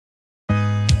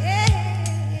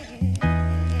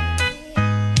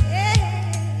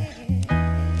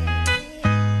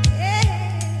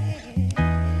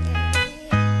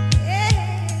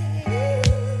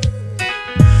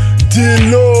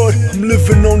Dear Lord, I'm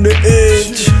living on the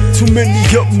edge. Too many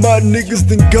up my niggas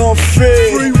done gone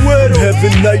fed. I'm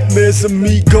having nightmares of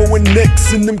me going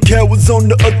next, and them cowards on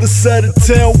the other side of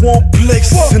town won't flex.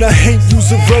 And I ain't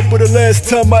using rubber the last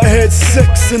time I had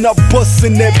sex, and I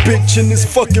bustin' that bitch and it's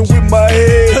fucking with my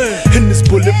head. And this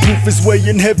bulletproof is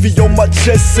weighing heavy on my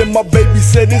chest, and my baby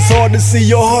said it's hard to see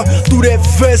your heart through that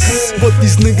vest. But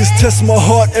these niggas test my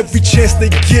heart every chance they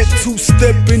get.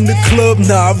 Two-step in the club,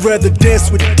 nah, I'd rather dance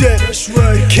with that.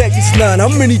 The khakis 9, how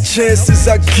many chances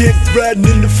I get? Riding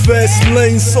in the fast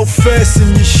lane, so fast in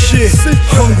your shit.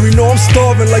 Hungry, no, I'm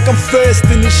starving like I'm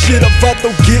fasting and shit. About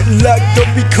to get locked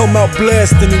up, we come out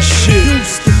blasting and shit.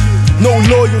 No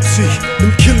loyalty,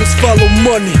 them killers follow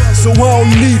money, so I don't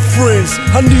need friends,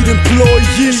 I need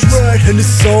employees. And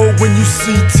it's all when you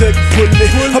see tech pull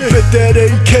it. I bet that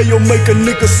AK will make a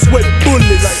nigga sweat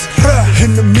bullets.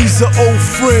 Enemies are old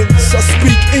friends, I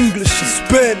speak English and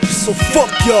Spanish, so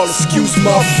fuck y'all, excuse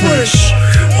my French.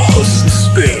 A hustler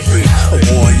spirit, a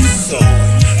warrior soul,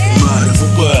 the mind of a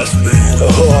wise man, a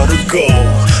heart of gold.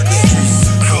 The streets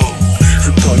are cold,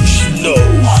 and thought you should know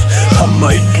I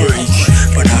might break,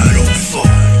 but I don't fall.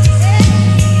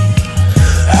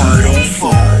 I don't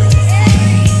fall.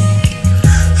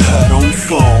 I don't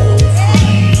fall.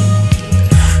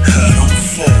 I don't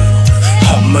fall.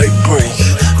 I might break,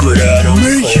 but I don't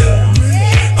fall.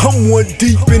 I'm one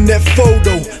deep in that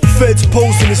photo. Feds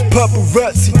posing as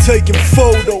paparazzi taking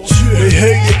photos. They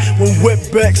hate it when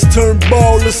wetbacks turn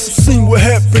ballers. Seen what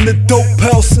happened to Dope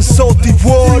House and Salty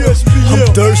Water. I'm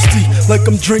thirsty like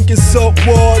I'm drinking salt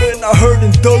water, and I heard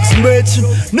in Doug's mansion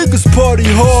niggas party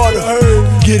harder.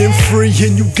 Getting free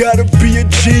and you gotta be a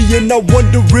G, and I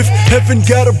wonder if heaven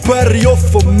got a body off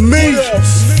for me.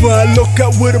 Fine, look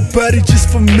out with a body just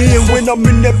for me, and when I'm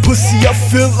in that pussy I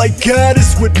feel like God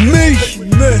is with me.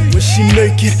 When she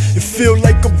naked, it feel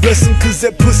like a blessing, cause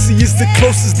that pussy is the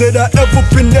closest that I ever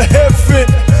been to heaven.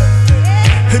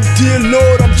 And dear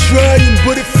Lord, I'm trying,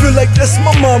 but it feel like that's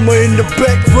my mama in the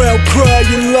background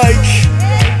crying like.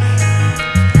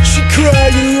 She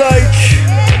crying like.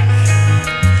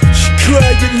 She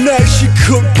cry at night, she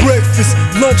cook breakfast,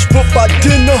 lunch, but by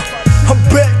dinner I'm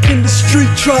back in the street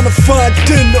trying to find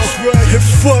dinner. And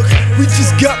fuck, we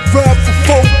just got robbed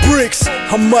for 4 bricks.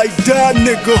 I might die,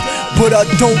 nigga, but I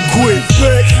don't quit.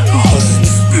 A hustler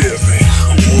spirit,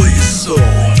 a warrior soul,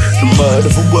 the mind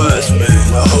of a wise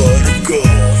man, a heart of gold.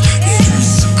 The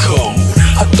streets are cold,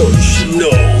 I thought you should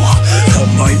know I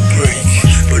might break,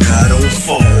 but I don't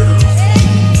fall.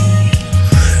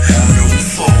 I don't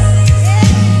fall.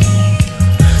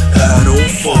 I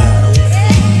don't fall.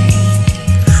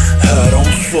 I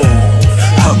don't fall.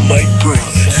 I might break,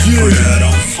 but I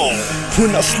don't fall.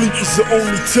 When I sleep is the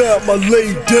only time I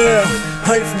lay down.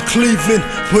 I ain't from Cleveland,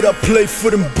 but I play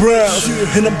for them Browns.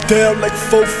 And I'm down like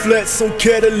 4 flats on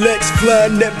Cadillacs,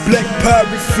 flying that black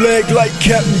pirate flag like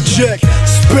Captain Jack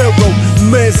Sparrow.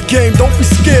 Man's game, don't be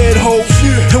scared, ho.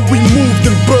 And we move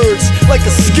them birds like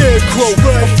a scarecrow.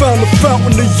 I found the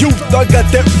fountain of youth, I got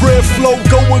that rare flow.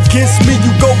 Go against me,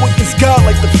 you go against God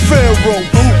like the Pharaoh.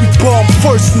 We bomb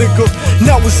first, nigga,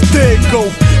 now it's their go.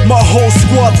 My whole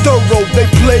squad thorough, they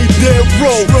play their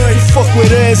role. Fuck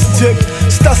with Aztek,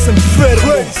 estás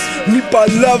enfermo. Mi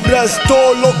palabra es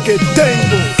todo lo que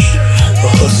tengo. A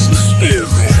hustler spirit,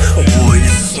 a warrior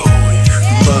soul,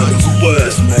 the mind of a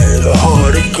wise man, a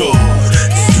heart of gold.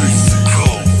 The streets are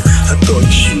cold, I thought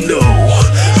you should know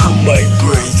I might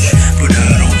break, but I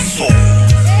don't fall.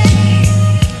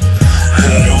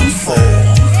 I don't fall.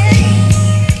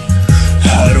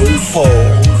 I don't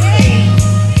fall.